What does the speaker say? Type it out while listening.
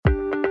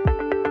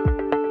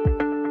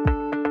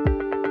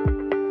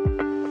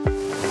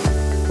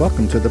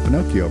Welcome to the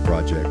Pinocchio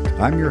Project.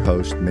 I'm your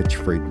host, Mitch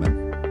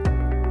Friedman.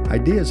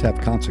 Ideas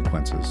have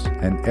consequences,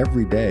 and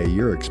every day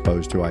you're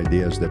exposed to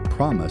ideas that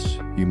promise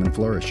human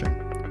flourishing.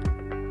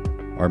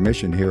 Our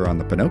mission here on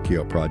the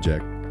Pinocchio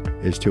Project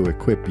is to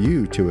equip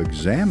you to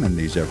examine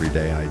these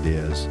everyday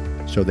ideas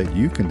so that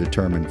you can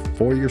determine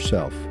for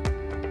yourself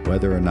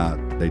whether or not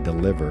they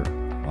deliver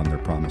on their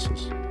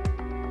promises.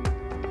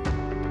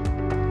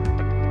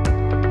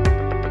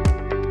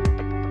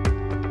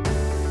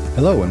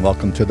 Hello and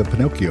welcome to the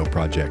Pinocchio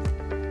Project.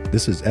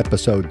 This is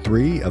episode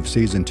 3 of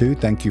season 2.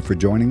 Thank you for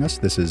joining us.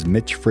 This is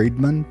Mitch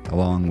Friedman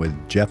along with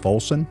Jeff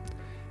Olson.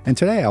 And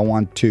today I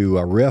want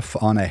to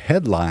riff on a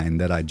headline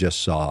that I just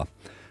saw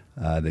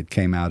that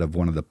came out of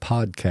one of the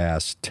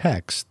podcast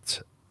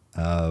texts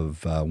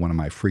of one of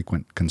my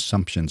frequent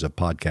consumptions of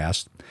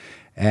podcasts.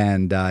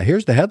 And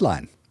here's the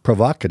headline,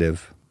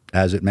 provocative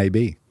as it may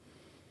be.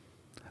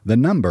 The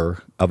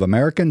number of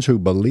Americans who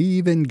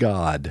believe in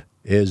God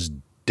is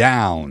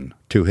down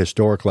to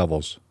historic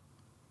levels.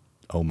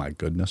 Oh my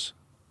goodness.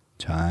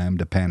 Time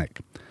to panic.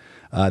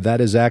 That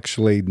is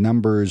actually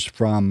numbers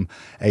from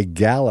a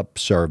Gallup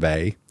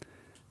survey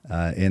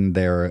in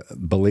their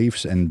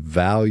beliefs and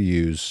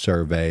values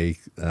survey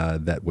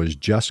that was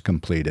just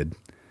completed.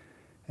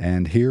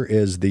 And here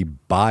is the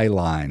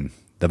byline.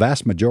 The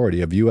vast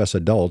majority of U.S.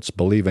 adults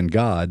believe in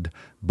God,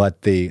 but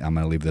I'm going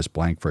to leave this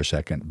blank for a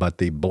second, but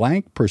the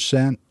blank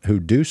percent who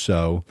do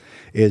so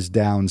is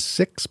down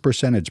 6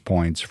 percentage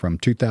points from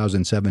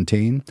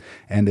 2017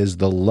 and is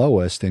the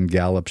lowest in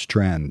Gallup's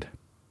trend.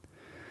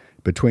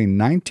 Between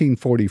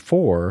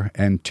 1944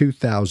 and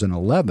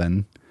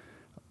 2011,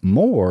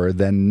 more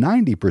than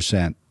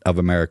 90% of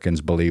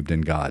Americans believed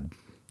in God.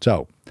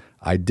 So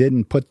I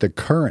didn't put the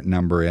current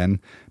number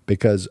in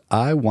because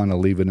I want to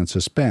leave it in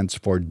suspense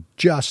for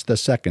just a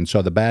second.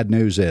 So the bad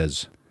news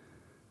is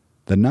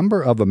the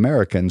number of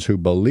Americans who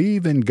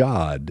believe in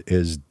God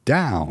is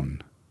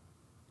down.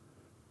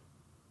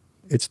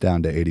 It's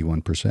down to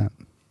 81%.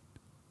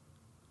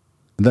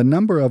 The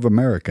number of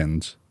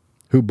Americans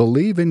who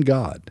believe in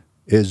God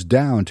is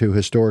down to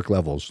historic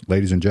levels.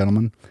 Ladies and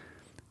gentlemen,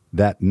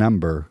 that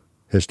number,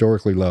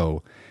 historically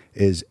low,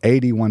 is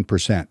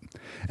 81%.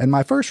 And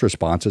my first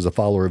response as a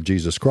follower of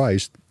Jesus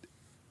Christ,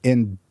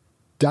 in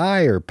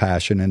dire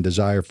passion and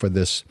desire for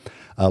this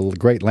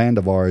great land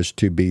of ours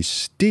to be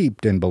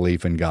steeped in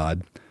belief in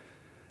God,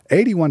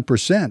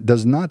 81%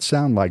 does not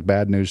sound like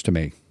bad news to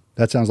me.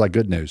 That sounds like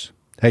good news.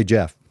 Hey,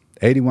 Jeff,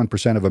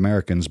 81% of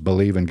Americans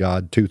believe in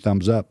God, 2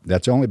 thumbs up.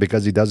 That's only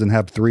because he doesn't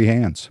have 3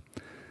 hands.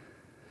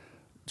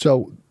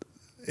 So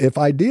if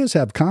ideas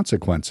have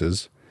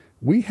consequences,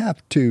 we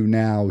have to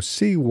now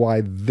see why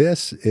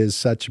this is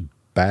such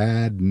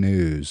bad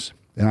news.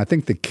 And I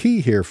think the key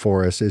here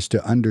for us is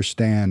to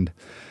understand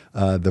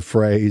the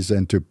phrase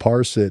and to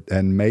parse it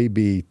and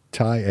maybe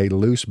tie a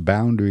loose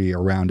boundary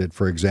around it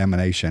for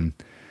examination.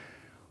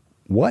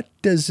 What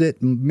does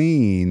it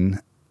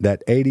mean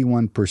that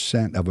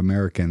 81% of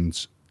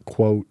Americans,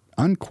 quote,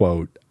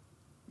 unquote,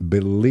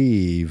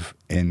 believe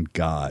in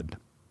God?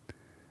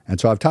 And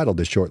so I've titled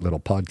this short little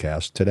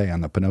podcast today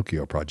on the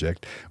Pinocchio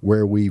Project,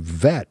 where we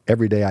vet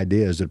everyday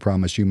ideas that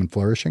promise human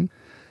flourishing.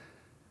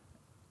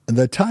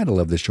 The title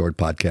of this short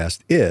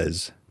podcast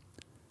is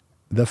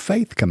The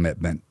Faith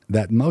Commitment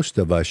That Most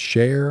of Us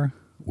Share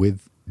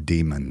with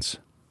Demons.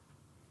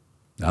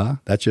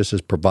 That's just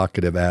as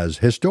provocative as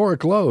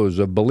historic lows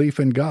of belief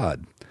in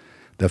God.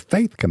 The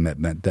faith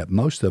commitment that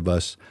most of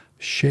us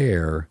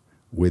share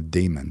with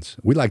demons.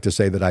 We like to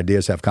say that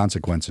ideas have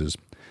consequences.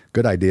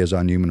 Good ideas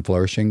on human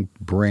flourishing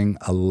bring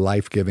a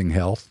life-giving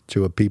health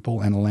to a people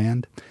and a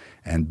land,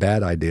 and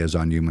bad ideas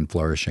on human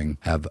flourishing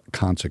have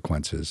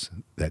consequences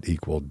that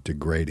equal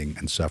degrading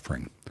and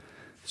suffering.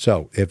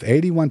 So if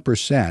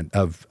 81%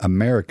 of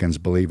Americans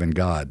believe in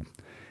God,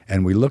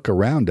 and we look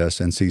around us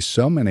and see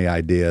so many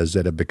ideas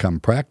that have become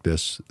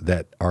practice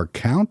that are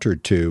counter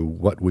to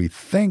what we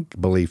think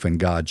belief in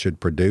God should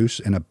produce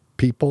in a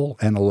people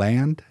and a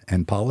land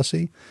and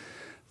policy,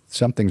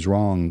 something's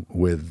wrong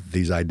with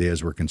these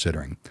ideas we're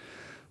considering.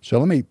 So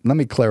let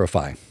me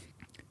clarify.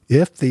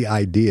 If the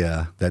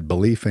idea that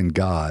belief in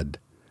God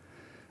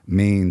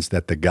means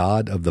that the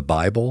God of the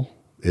Bible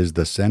is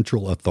the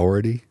central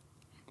authority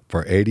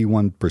for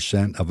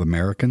 81% of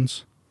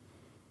Americans,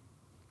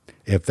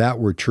 if that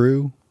were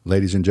true,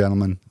 ladies and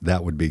gentlemen,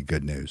 that would be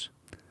good news.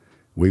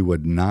 We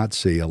would not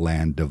see a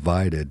land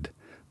divided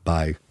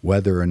by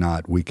whether or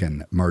not we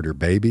can murder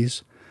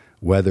babies,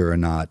 whether or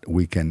not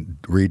we can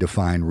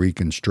redefine,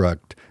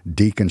 reconstruct,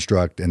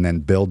 deconstruct, and then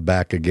build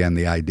back again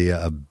the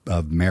idea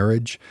of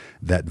marriage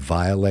that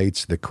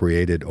violates the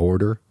created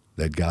order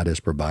that God has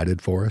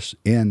provided for us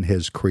in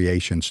his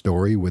creation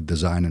story with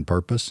design and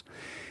purpose.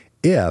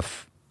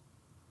 If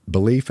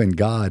belief in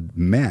God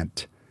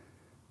meant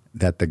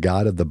that the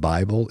God of the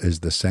Bible is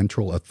the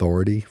central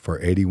authority for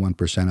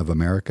 81% of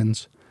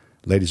Americans,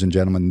 ladies and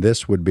gentlemen,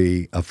 this would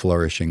be a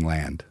flourishing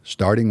land,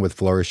 starting with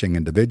flourishing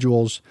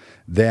individuals,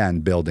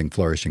 then building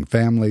flourishing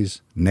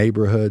families,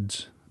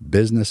 neighborhoods,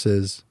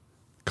 businesses,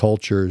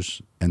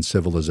 cultures, and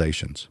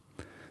civilizations.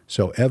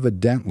 So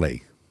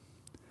evidently,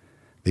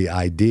 the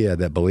idea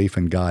that belief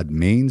in God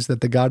means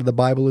that the God of the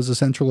Bible is a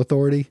central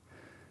authority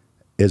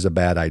is a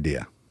bad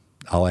idea.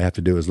 All I have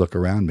to do is look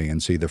around me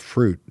and see the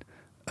fruit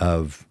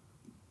of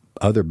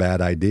other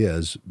bad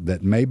ideas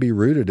that may be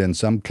rooted in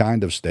some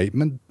kind of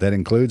statement that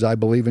includes, I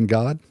believe in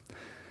God.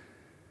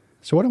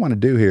 So what I want to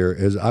do here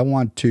is I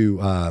want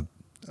to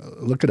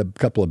look at a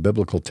couple of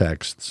biblical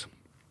texts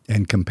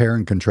and compare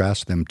and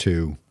contrast them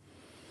to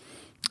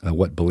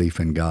what belief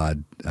in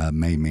God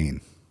may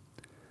mean.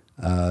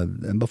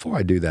 And before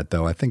I do that,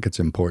 though, I think it's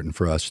important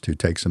for us to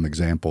take some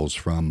examples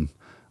from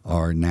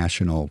our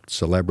national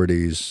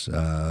celebrities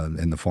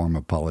in the form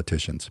of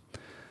politicians.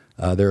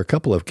 There are a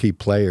couple of key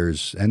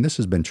players, and this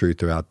has been true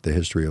throughout the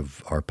history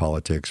of our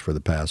politics for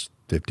the past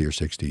 50 or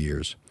 60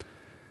 years.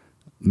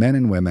 Men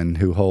and women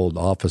who hold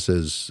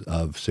offices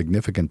of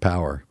significant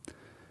power,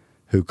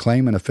 who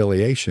claim an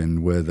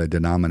affiliation with a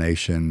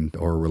denomination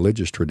or a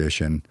religious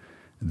tradition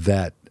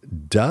that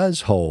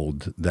does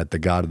hold that the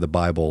God of the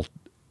Bible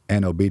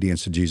and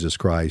obedience to Jesus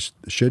Christ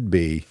should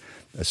be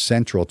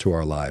central to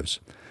our lives.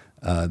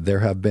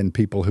 There have been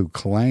people who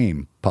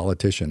claim,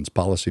 politicians,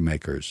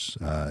 policymakers,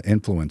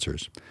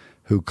 influencers,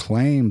 who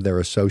claim their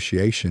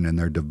association and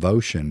their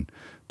devotion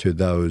to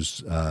those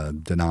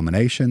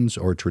denominations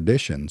or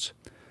traditions,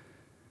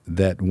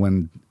 that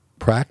when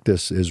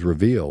practice is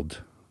revealed,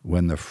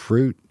 when the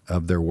fruit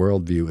of their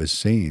worldview is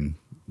seen,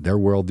 their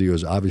worldview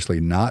is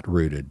obviously not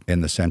rooted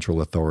in the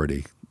central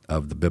authority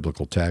of the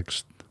biblical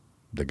text,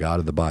 the God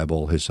of the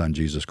Bible, his son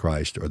Jesus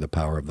Christ, or the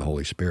power of the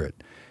Holy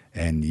Spirit.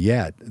 And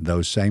yet,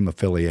 those same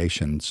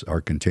affiliations are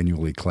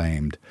continually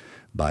claimed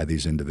by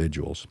these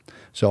individuals.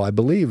 So I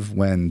believe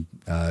when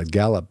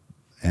Gallup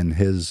and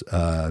his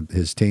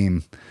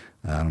team,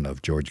 I don't know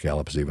if George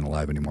Gallup is even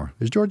alive anymore.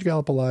 Is George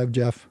Gallup alive,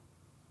 Jeff?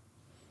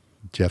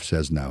 Jeff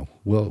says no.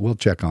 We'll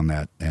check on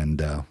that,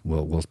 and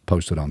we'll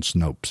post it on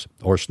Snopes,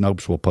 or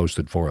Snopes will post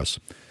it for us.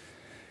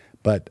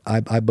 But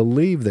I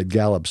believe that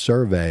Gallup's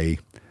survey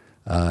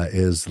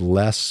is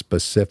less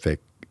specific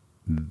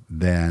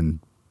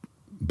than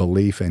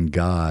belief in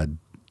God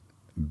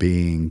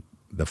being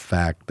the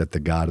fact that the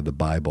God of the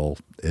Bible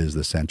is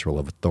the central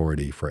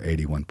authority for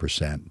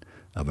 81%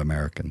 of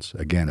Americans.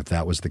 Again, if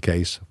that was the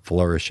case,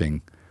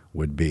 flourishing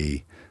would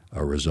be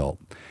a result.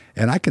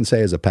 And I can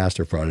say as a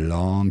pastor for a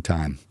long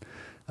time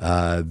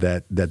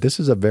that this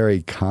is a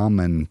very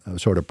common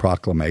sort of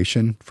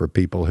proclamation for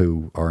people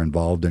who are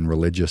involved in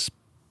religious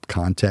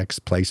contexts,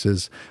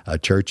 places,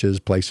 churches,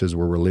 places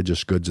where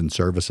religious goods and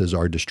services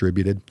are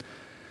distributed.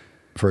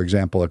 For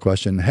example, a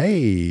question,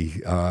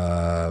 hey,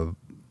 are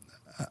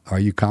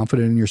you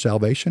confident in your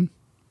salvation?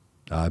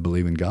 I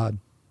believe in God.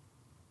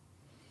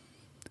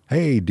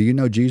 Hey, do you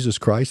know Jesus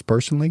Christ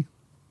personally?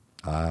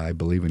 I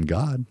believe in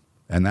God.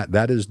 And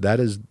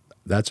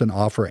that's an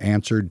offer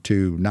answered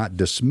to not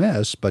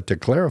dismiss, but to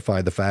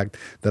clarify the fact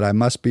that I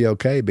must be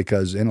okay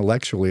because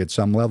intellectually at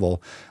some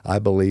level I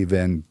believe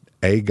in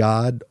a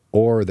God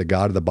or the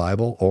God of the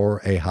Bible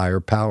or a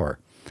higher power.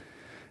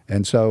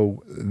 And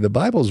so the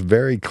Bible's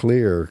very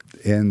clear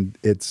in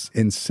its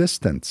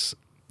insistence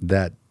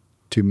that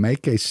to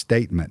make a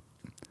statement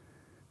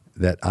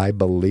that I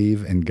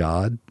believe in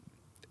God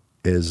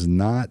is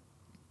not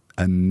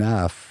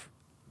enough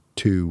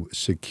to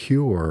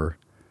secure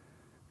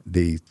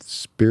the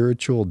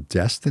spiritual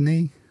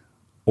destiny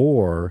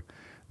or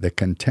the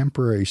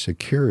contemporary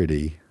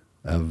security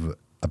of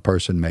a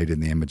person made in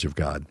the image of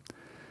God.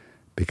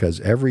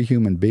 Because every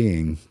human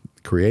being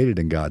created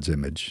in God's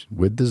image,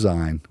 with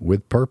design,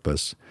 with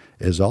purpose,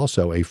 is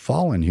also a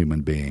fallen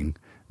human being,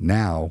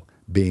 now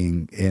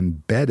being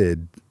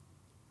embedded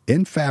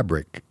in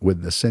fabric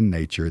with the sin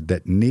nature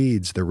that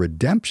needs the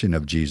redemption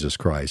of Jesus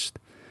Christ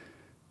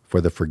for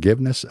the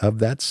forgiveness of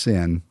that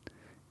sin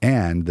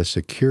and the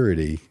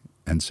security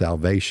and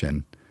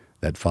salvation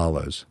that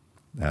follows,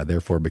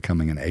 therefore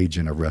becoming an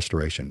agent of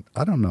restoration.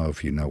 I don't know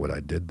if you know what I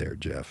did there,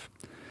 Jeff,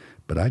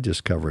 but I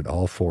just covered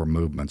all four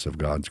movements of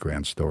God's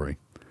grand story: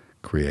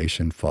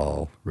 creation,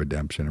 fall,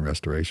 redemption, and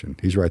restoration.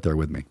 He's right there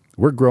with me.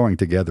 We're growing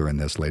together in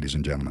this, ladies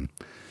and gentlemen.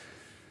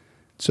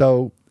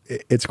 So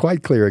it's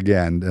quite clear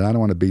again, and I don't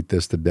want to beat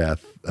this to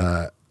death.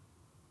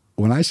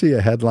 When I see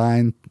a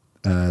headline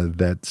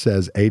that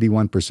says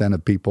 81%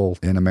 of people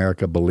in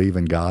America believe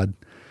in God,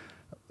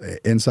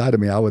 inside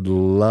of me, I would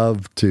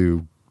love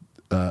to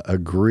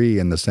agree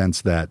in the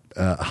sense that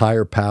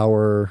higher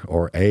power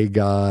or a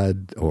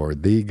God or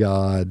the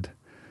God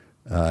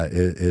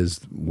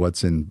is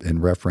what's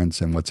in reference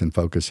and what's in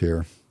focus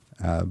here.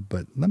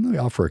 But let me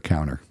offer a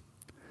counter.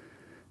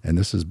 And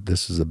this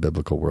is a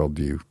biblical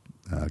worldview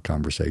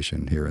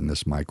conversation here in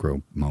this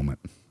micro moment.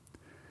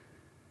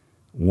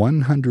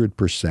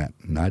 100%,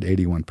 not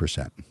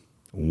 81%,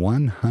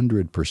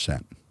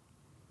 100%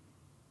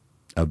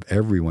 of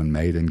everyone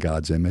made in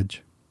God's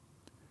image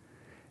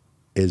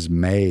is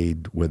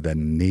made with a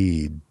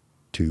need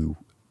to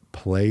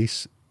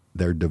place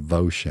their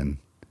devotion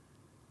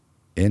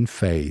in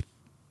faith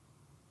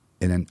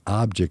in an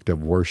object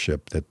of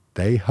worship that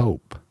they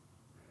hope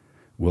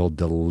will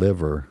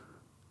deliver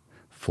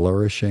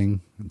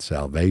flourishing and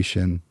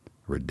salvation,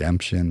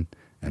 redemption,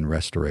 and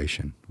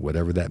restoration,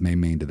 whatever that may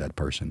mean to that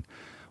person.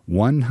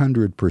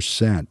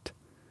 100%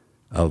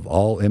 of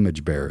all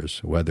image bearers,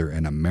 whether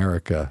in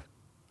America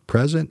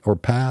present or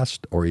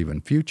past or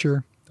even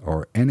future,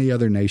 or any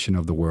other nation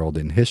of the world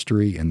in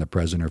history, in the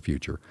present or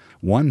future,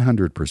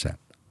 100%,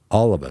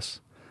 all of us,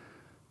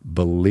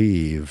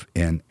 believe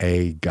in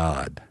a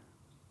God.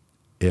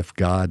 If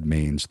God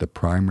means the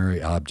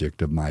primary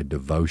object of my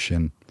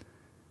devotion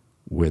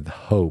with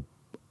hope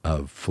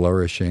of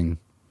flourishing,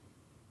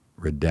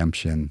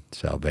 redemption,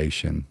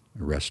 salvation,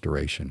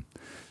 restoration.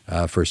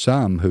 For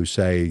some who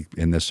say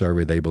in this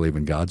survey they believe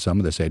in God, some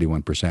of this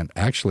 81%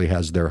 actually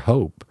has their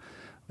hope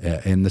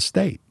in the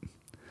state.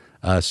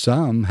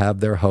 Some have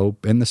their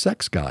hope in the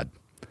sex god.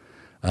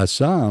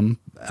 Some,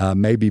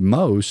 maybe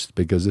most,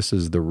 because this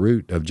is the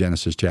root of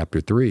Genesis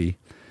chapter 3,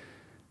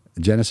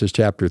 Genesis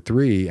chapter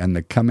 3 and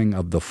the coming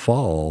of the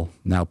fall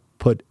now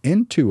put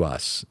into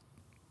us,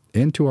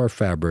 into our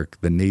fabric,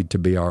 the need to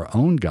be our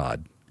own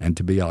God and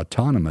to be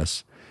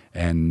autonomous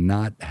and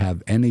not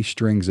have any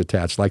strings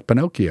attached. Like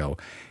Pinocchio,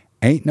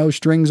 ain't no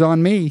strings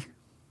on me.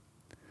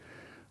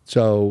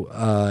 So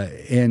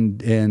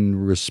in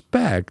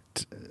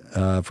respect,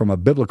 from a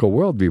biblical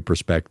worldview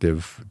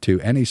perspective, to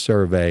any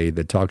survey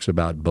that talks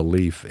about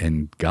belief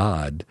in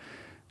God,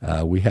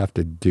 we have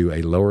to do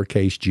a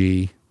lowercase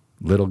g,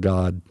 little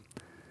God.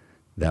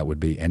 That would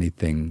be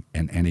anything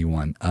and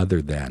anyone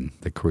other than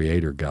the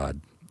Creator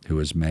God, who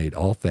has made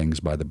all things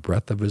by the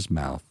breath of his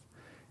mouth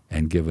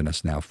and given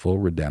us now full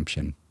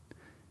redemption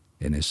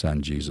in his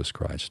Son, Jesus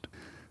Christ.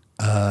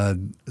 So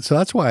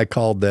that's why I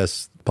called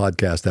this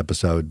podcast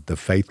episode The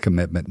Faith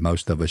Commitment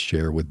Most of Us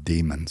Share with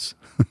Demons,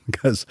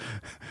 because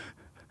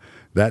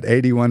that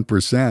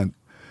 81%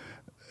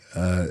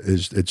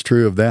 it's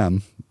true of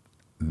them.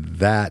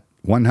 That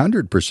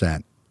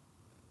 100%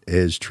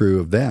 is true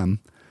of them.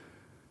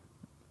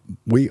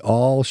 We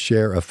all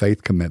share a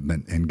faith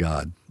commitment in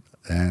God.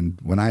 And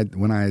when I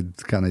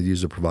kind of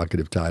use a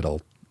provocative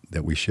title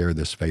that we share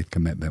this faith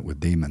commitment with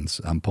demons,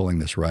 I'm pulling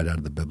this right out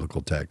of the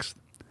biblical text.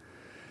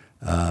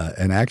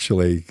 And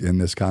actually, in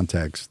this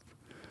context,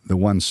 the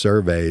ones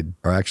surveyed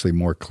are actually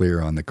more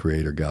clear on the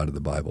Creator God of the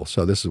Bible.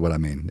 So this is what I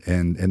mean.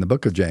 In the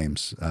book of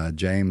James,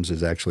 James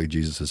is actually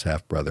Jesus'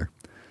 half-brother.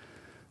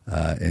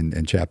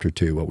 In chapter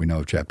 2, what we know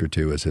of chapter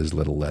 2 is his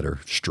little letter,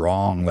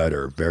 strong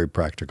letter, very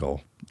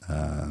practical.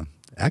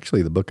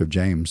 Actually, the book of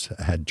James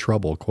had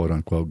trouble,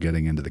 quote-unquote,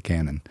 getting into the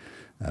canon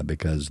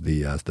because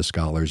the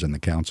scholars and the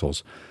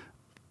councils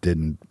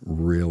didn't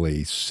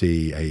really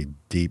see a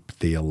deep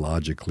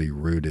theologically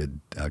rooted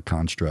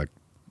construct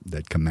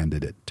that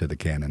commended it to the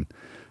canon.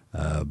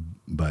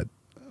 But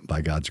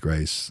by God's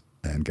grace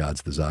and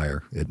God's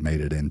desire, it made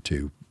it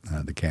into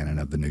the canon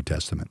of the New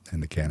Testament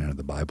and the canon of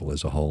the Bible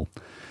as a whole.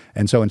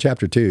 And so in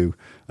chapter 2,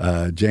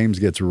 James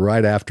gets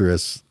right after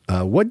us.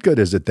 What good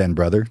is it then,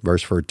 brother?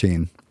 Verse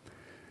 14.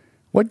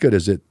 What good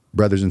is it,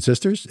 brothers and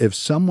sisters, if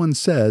someone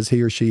says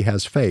he or she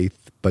has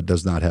faith but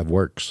does not have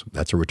works?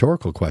 That's a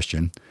rhetorical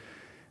question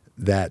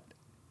that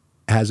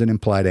has an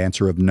implied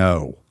answer of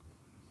no.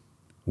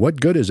 What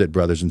good is it,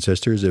 brothers and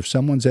sisters, if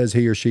someone says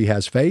he or she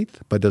has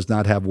faith but does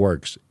not have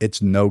works?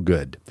 It's no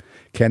good.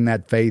 Can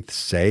that faith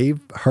save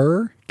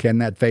her? Can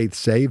that faith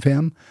save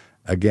him?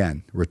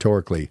 Again,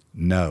 rhetorically,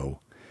 no.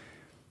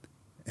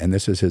 And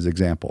this is his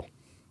example.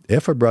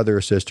 If a brother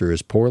or sister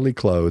is poorly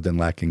clothed and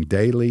lacking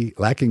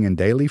in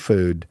daily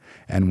food,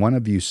 and one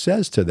of you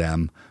says to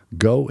them,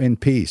 "Go in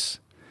peace,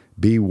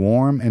 be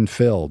warm and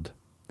filled,"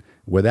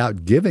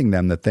 without giving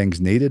them the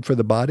things needed for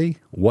the body,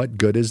 what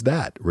good is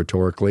that?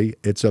 Rhetorically,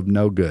 it's of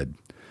no good.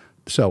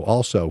 So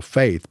also,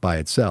 faith by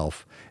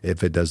itself,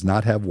 if it does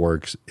not have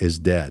works, is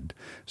dead.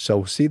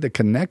 So see the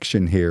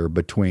connection here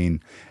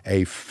between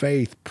a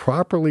faith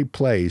properly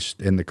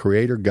placed in the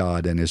Creator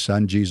God and his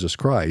Son, Jesus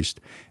Christ,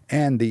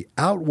 and the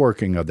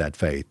outworking of that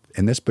faith.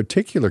 In this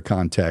particular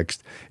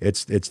context,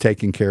 it's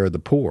taking care of the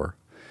poor.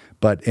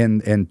 But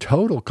in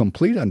total,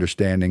 complete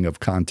understanding of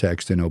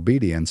context and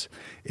obedience,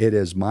 it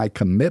is my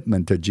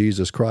commitment to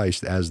Jesus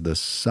Christ as the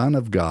Son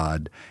of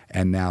God,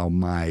 and now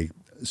my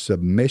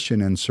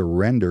submission and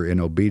surrender in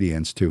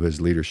obedience to his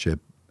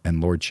leadership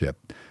and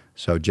lordship.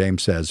 So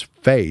James says,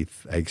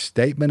 faith, a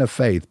statement of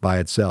faith by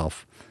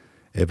itself,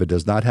 if it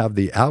does not have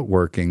the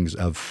outworkings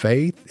of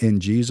faith in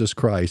Jesus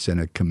Christ and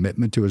a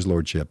commitment to his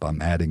lordship,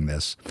 I'm adding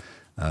this,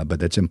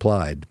 but it's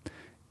implied,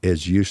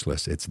 is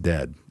useless. It's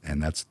dead.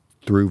 And that's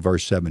through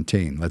verse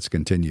 17. Let's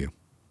continue.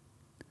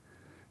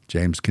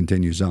 James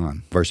continues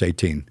on. Verse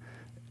 18.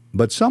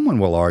 But someone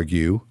will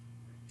argue,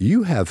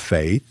 you have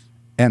faith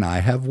and I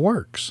have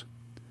works.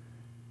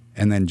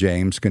 And then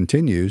James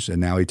continues,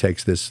 and now he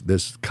takes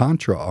this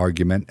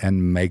contra-argument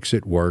and makes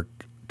it work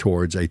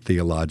towards a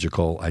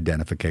theological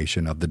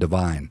identification of the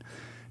divine.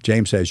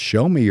 James says,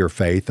 show me your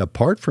faith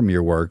apart from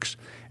your works,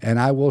 and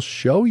I will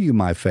show you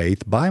my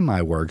faith by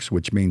my works,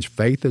 which means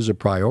faith is a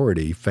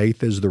priority,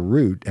 faith is the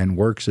root, and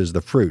works is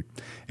the fruit.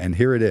 And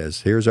here it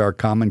is. Here's our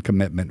common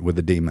commitment with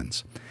the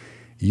demons.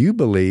 You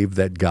believe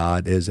that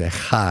God is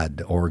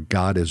echad, or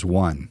God is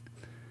one.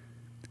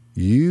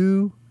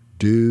 You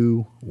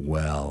do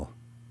well.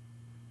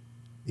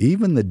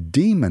 Even the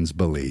demons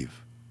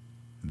believe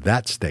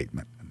that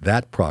statement,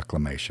 that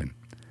proclamation,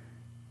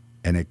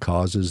 and it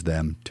causes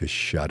them to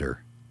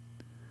shudder.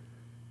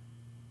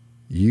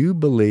 You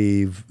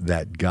believe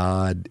that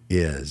God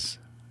is,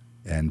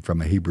 and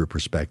from a Hebrew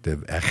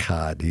perspective,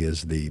 Echad, he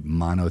is the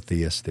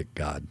monotheistic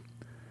God.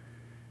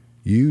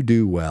 You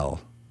do well.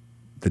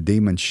 The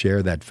demons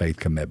share that faith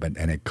commitment,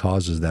 and it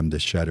causes them to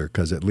shudder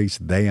because at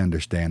least they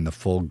understand the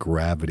full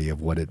gravity of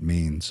what it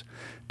means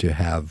to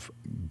have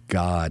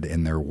God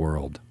in their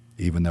world,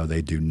 even though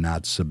they do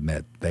not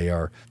submit. They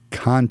are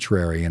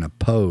contrary and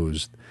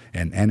opposed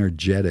and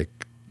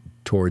energetic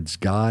towards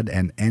God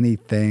and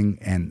anything,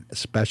 and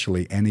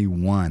especially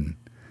anyone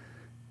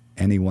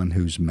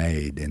who's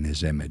made in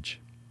his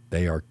image.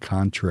 They are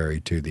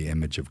contrary to the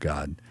image of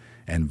God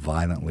and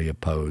violently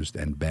opposed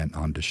and bent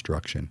on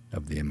destruction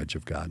of the image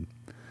of God.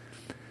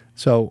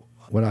 So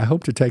what I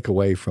hope to take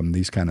away from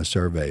these kind of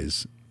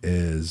surveys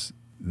is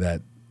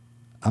that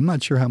I'm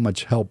not sure how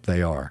much help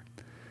they are.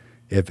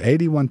 If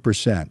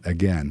 81%,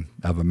 again,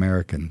 of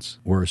Americans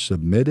were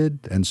submitted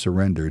and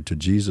surrendered to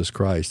Jesus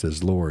Christ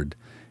as Lord,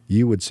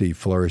 you would see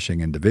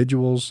flourishing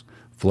individuals,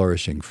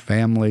 flourishing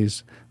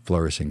families,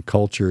 flourishing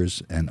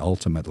cultures, and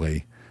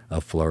ultimately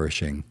a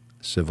flourishing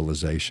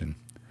civilization.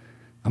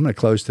 I'm going to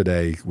close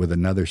today with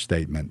another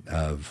statement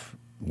of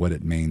what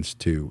it means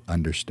to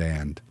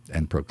understand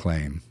and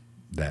proclaim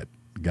that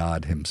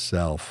God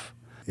himself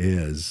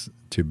is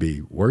to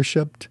be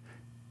worshiped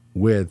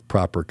with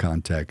proper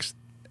context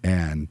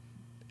and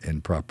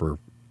in proper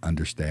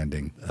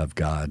understanding of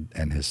God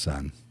and his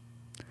Son.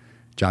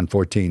 John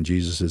 14,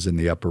 Jesus is in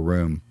the upper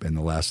room in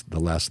the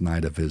last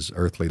night of his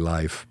earthly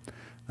life.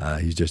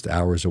 He's just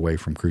hours away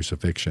from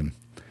crucifixion,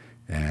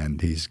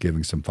 and he's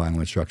giving some final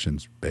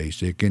instructions,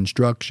 basic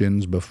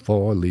instructions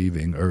before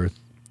leaving earth.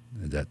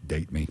 Does that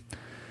date me?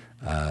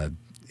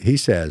 He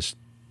says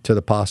to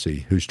the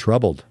posse who's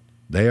troubled,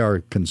 they are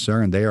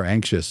concerned, they are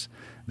anxious.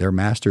 Their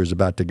master is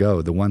about to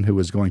go. The one who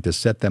is going to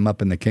set them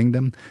up in the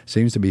kingdom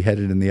seems to be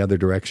headed in the other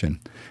direction.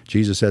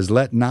 Jesus says,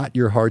 let not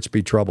your hearts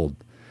be troubled.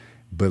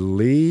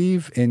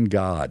 Believe in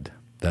God.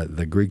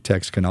 The Greek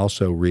text can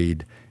also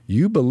read,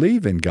 you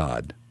believe in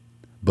God.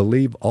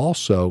 Believe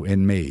also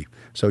in me.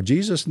 So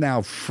Jesus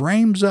now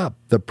frames up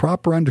the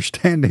proper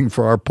understanding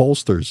for our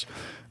pollsters.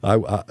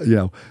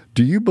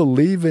 Do you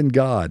believe in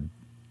God?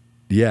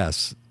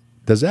 Yes.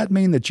 Does that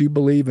mean that you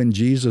believe in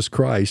Jesus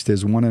Christ,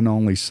 his one and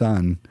only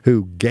Son,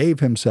 who gave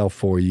himself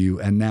for you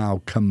and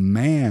now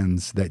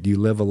commands that you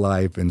live a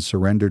life in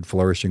surrendered,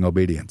 flourishing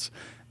obedience?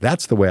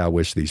 That's the way I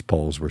wish these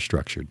polls were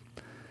structured.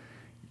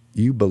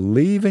 You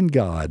believe in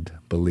God,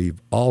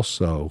 believe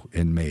also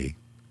in me.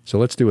 So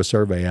let's do a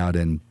survey out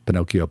in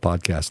Pinocchio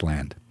podcast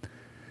land.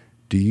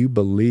 Do you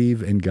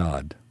believe in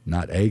God?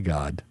 Not a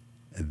God,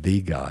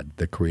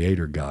 the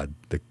Creator God,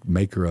 the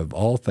maker of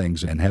all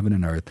things in heaven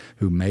and earth,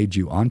 who made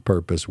you on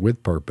purpose,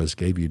 with purpose,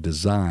 gave you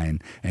design,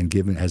 and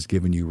has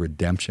given you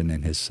redemption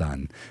in his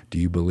Son. Do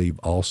you believe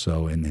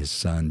also in his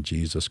Son,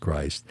 Jesus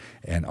Christ?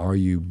 And are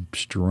you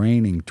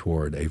straining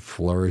toward a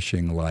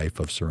flourishing life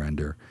of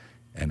surrender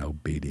and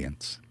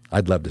obedience?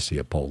 I'd love to see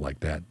a poll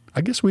like that.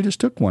 I guess we just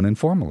took one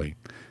informally.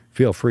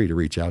 Feel free to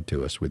reach out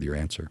to us with your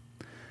answer.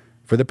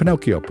 For the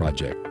Pinocchio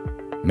Project,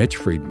 Mitch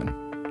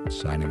Friedman,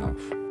 signing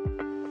off.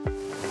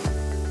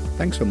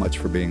 Thanks so much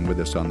for being with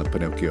us on the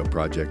Pinocchio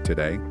Project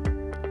today.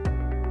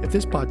 If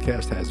this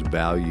podcast has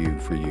value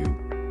for you,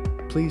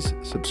 please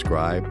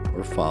subscribe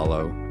or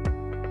follow,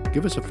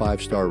 give us a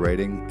 5-star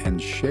rating, and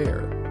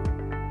share.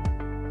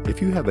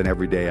 If you have an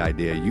everyday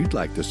idea you'd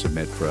like to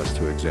submit for us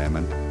to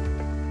examine,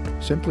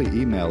 simply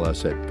email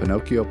us at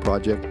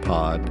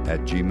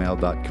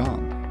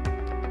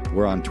pinocchioprojectpod@gmail.com.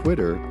 We're on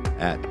Twitter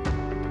at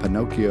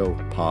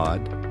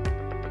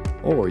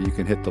PinocchioPod, or you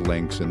can hit the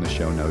links in the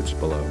show notes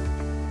below.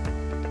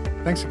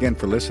 Thanks again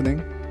for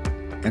listening,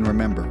 and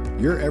remember,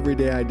 your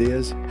everyday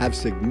ideas have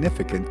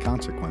significant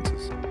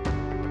consequences.